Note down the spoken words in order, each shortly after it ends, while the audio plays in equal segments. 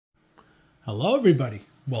Hello everybody,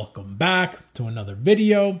 welcome back to another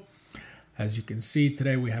video. As you can see,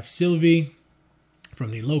 today we have Sylvie from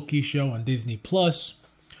the Loki show on Disney Plus.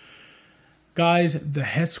 Guys, the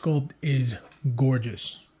head sculpt is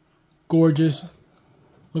gorgeous. Gorgeous.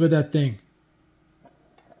 Look at that thing.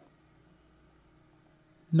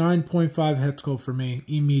 9.5 head sculpt for me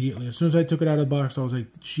immediately. As soon as I took it out of the box, I was like,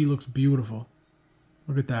 she looks beautiful.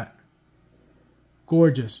 Look at that.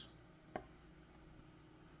 Gorgeous.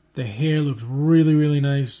 The hair looks really, really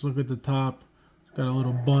nice. Look at the top. It's got a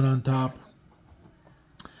little bun on top.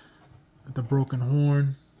 With the broken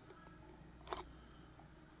horn.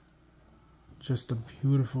 Just a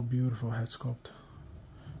beautiful, beautiful head sculpt.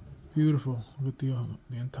 Beautiful. Look at the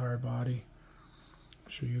entire body.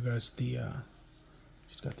 I'll show you guys the,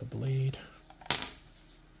 she's got the blade.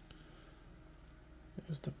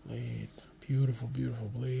 There's the blade. Beautiful,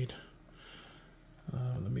 beautiful blade.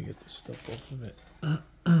 Let me get this stuff off of it.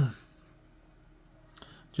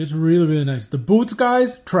 Just really, really nice. The boots,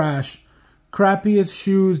 guys, trash. Crappiest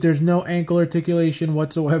shoes. There's no ankle articulation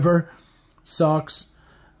whatsoever. Sucks.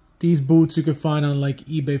 These boots you could find on like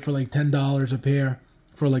eBay for like $10 a pair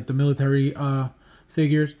for like the military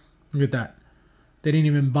figures. Look at that. They didn't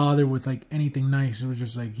even bother with like anything nice. It was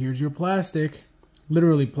just like, here's your plastic.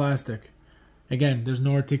 Literally plastic. Again, there's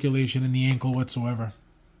no articulation in the ankle whatsoever.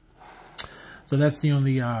 So that's the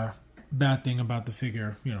only bad thing about the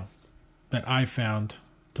figure, you know, that I found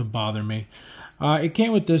to bother me. It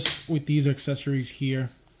came with these accessories here.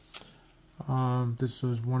 This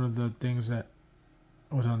was one of the things that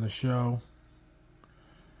was on the show.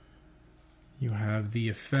 You have the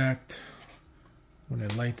effect when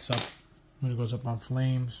it lights up, when it goes up on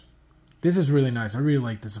flames. This is really nice. I really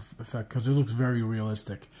like this effect because it looks very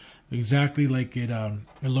realistic, exactly like it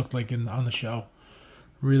looked like on the show.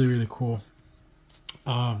 Really, really cool.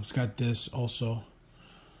 It's got this also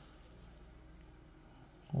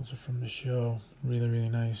from the show. Really, really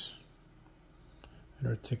nice. It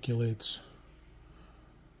articulates.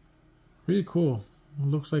 Really cool. It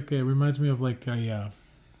looks like it reminds me of like a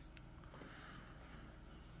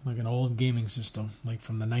like an old gaming system, like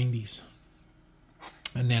from the 90s.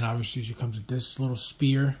 And then obviously she comes with this little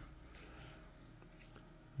spear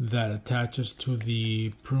that attaches to the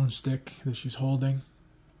prune stick that she's holding.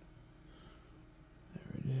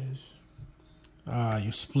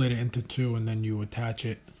 You split it into two and then you attach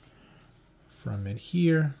it from it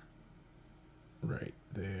here. Right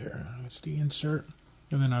there. That's the insert.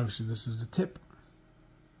 And then obviously this is the tip.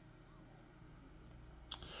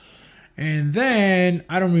 And then,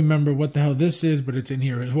 I don't remember what the hell this is, but it's in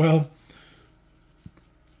here as well.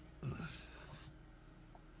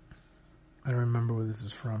 I don't remember where this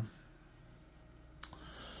is from.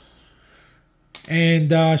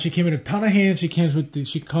 And she came in a ton of hands. She comes with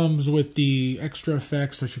the extra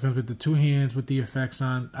effects, so she comes with the 2 hands with the effects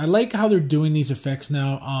on. I like how they're doing these effects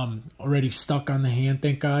now. Already stuck on the hand,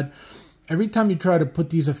 thank God. Every time you try to put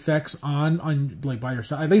these effects on like by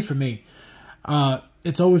yourself, at least for me,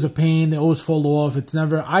 it's always a pain. They always fall off.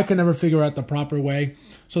 I can never figure out the proper way.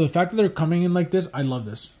 So the fact that they're coming in like this, I love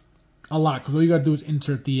this a lot because all you gotta do is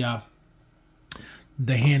insert the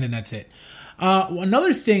hand and that's it.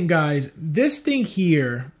 Another thing, guys, this thing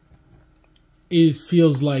here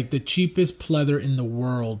feels like the cheapest pleather in the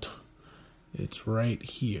world. It's right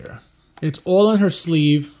here. It's all on her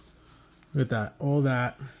sleeve. Look at that. All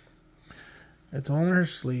that. It's all on her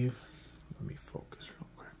sleeve. Let me focus real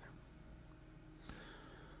quick.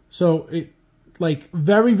 So it like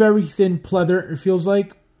very, very thin pleather, it feels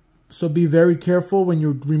like. So be very careful when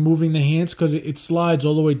you're removing the hands because it slides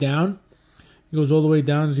all the way down. It goes all the way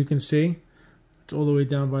down, as you can see. It's all the way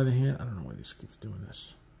down by the hand. I don't know why this kid's doing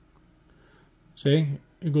this. See?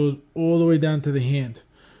 It goes all the way down to the hand.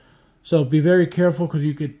 So be very careful because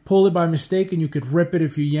you could pull it by mistake and you could rip it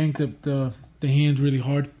if you yank the hands really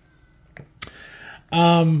hard.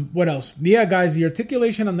 What else? Yeah, guys, the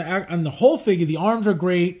articulation on the whole figure, the arms are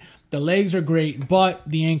great, the legs are great, but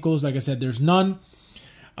the ankles, like I said, there's none.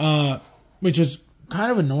 Which is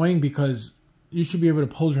kind of annoying because you should be able to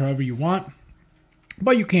pose her however you want,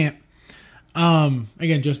 but you can't.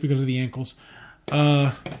 Again, just because of the ankles.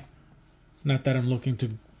 Not that I'm looking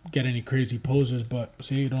to get any crazy poses, but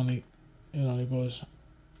see, it only goes,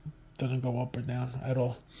 doesn't go up or down at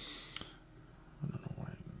all. I don't know why.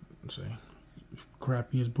 Let's see,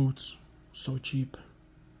 crappiest boots, so cheap.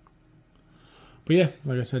 But yeah,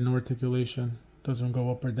 like I said, no articulation. Doesn't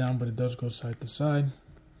go up or down, but it does go side to side.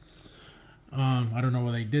 I don't know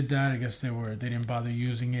why they did that. I guess they didn't bother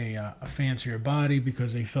using a fancier body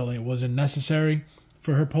because they felt it wasn't necessary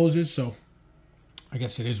for her poses. So I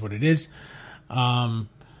guess it is what it is.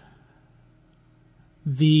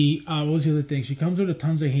 The what was the other thing? She comes with a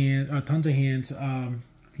tons of hands.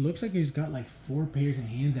 Looks like he's got like 4 pairs of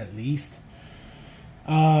hands at least.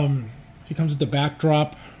 She comes with the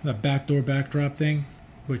backdrop, the backdoor backdrop thing,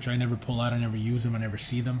 which I never pull out. I never use them. I never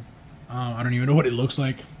see them. I don't even know what it looks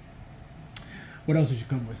like. What else did she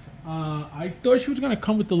come with? I thought she was gonna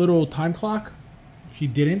come with the little time clock. She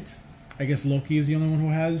didn't. I guess Loki is the only one who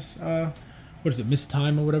has what is it, Miss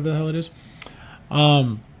Time or whatever the hell it is.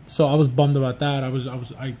 So I was bummed about that.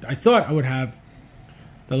 I thought I would have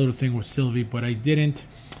that little thing with Sylvie, but I didn't.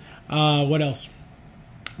 What else?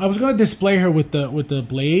 I was gonna display her with the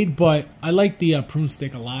blade, but I like the prune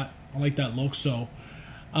stick a lot. I like that look. So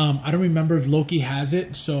I don't remember if Loki has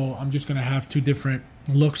it, so I'm just gonna have 2 different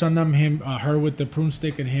looks on them. Her with the prune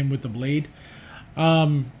stick and him with the blade.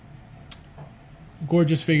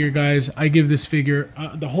 Gorgeous figure, guys. I give this figure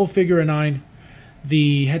the whole figure a 9.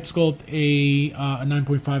 The head sculpt a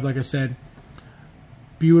 9.5, like I said.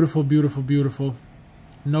 Beautiful, beautiful, beautiful.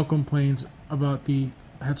 No complaints about the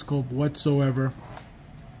head sculpt whatsoever.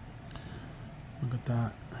 Look at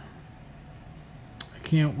that. I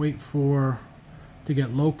can't wait to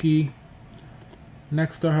get Loki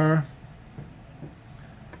next to her.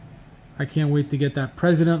 I can't wait to get that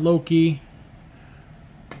President Loki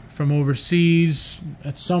from overseas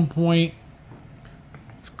at some point.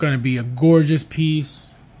 It's gonna be a gorgeous piece.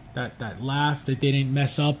 That laugh that they didn't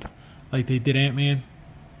mess up like they did Ant-Man.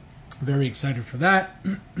 Very excited for that.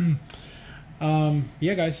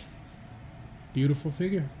 Yeah, guys. Beautiful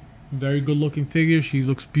figure. Very good looking figure. She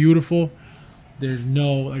looks beautiful. There's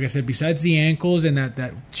no, like I said, besides the ankles and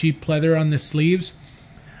that cheap pleather on the sleeves,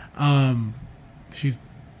 she's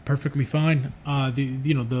perfectly fine.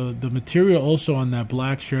 The material also on that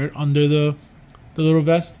black shirt under the little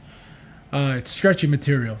vest, it's stretchy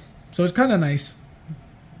material, so it's kind of nice.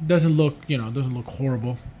 Doesn't look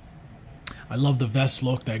horrible. I love the vest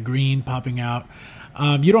look, that green popping out.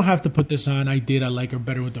 You don't have to put this on. I did. I like her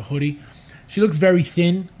better with the hoodie. She looks very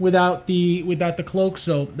thin without the cloak,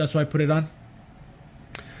 so that's why I put it on.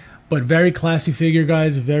 But very classy figure,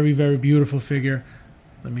 guys. Very, very beautiful figure.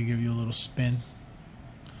 Let me give you a little spin.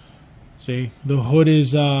 See, the hood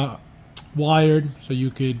is wired, so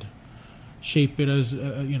you could shape it as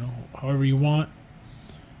however you want.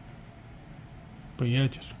 But yeah,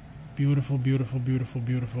 just beautiful, beautiful, beautiful,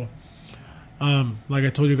 beautiful. Like I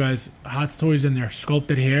told you guys, Hot Toys and their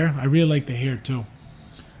sculpted hair. I really like the hair too.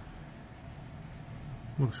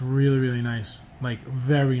 Looks really, really nice. Like,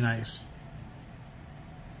 very nice.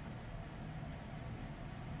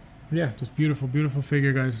 Yeah, just beautiful, beautiful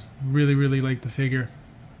figure, guys. Really, really like the figure.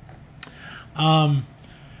 I'm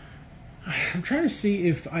trying to see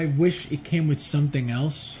if I wish it came with something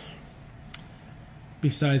else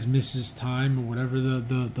besides Mrs. Time or whatever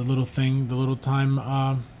the little thing, the little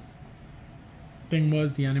time thing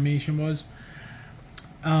was, the animation was.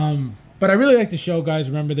 But I really like the show, guys.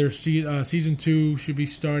 Remember, their season 2 should be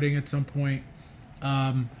starting at some point.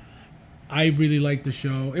 I really like the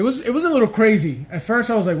show. It was a little crazy. At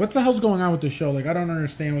first, I was like, what the hell's going on with this show? Like, I don't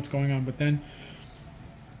understand what's going on. But then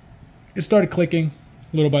it started clicking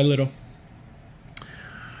little by little.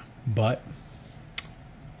 But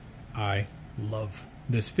I love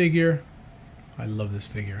this figure. I love this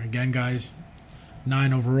figure. Again, guys,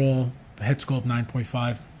 9 overall. Head sculpt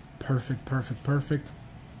 9.5. Perfect, perfect, perfect.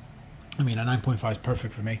 I mean, a 9.5 is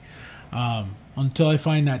perfect for me. Until I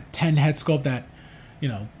find that 10 head sculpt that,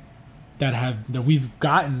 that we've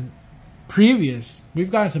gotten previous.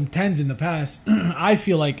 We've gotten some 10s in the past. I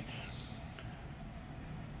feel like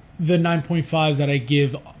the 9.5s that I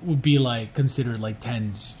give would be like considered like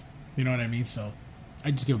 10s. You know what I mean? So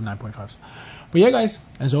I just give them 9.5s. But yeah, guys,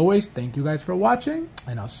 as always, thank you guys for watching,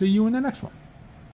 and I'll see you in the next one.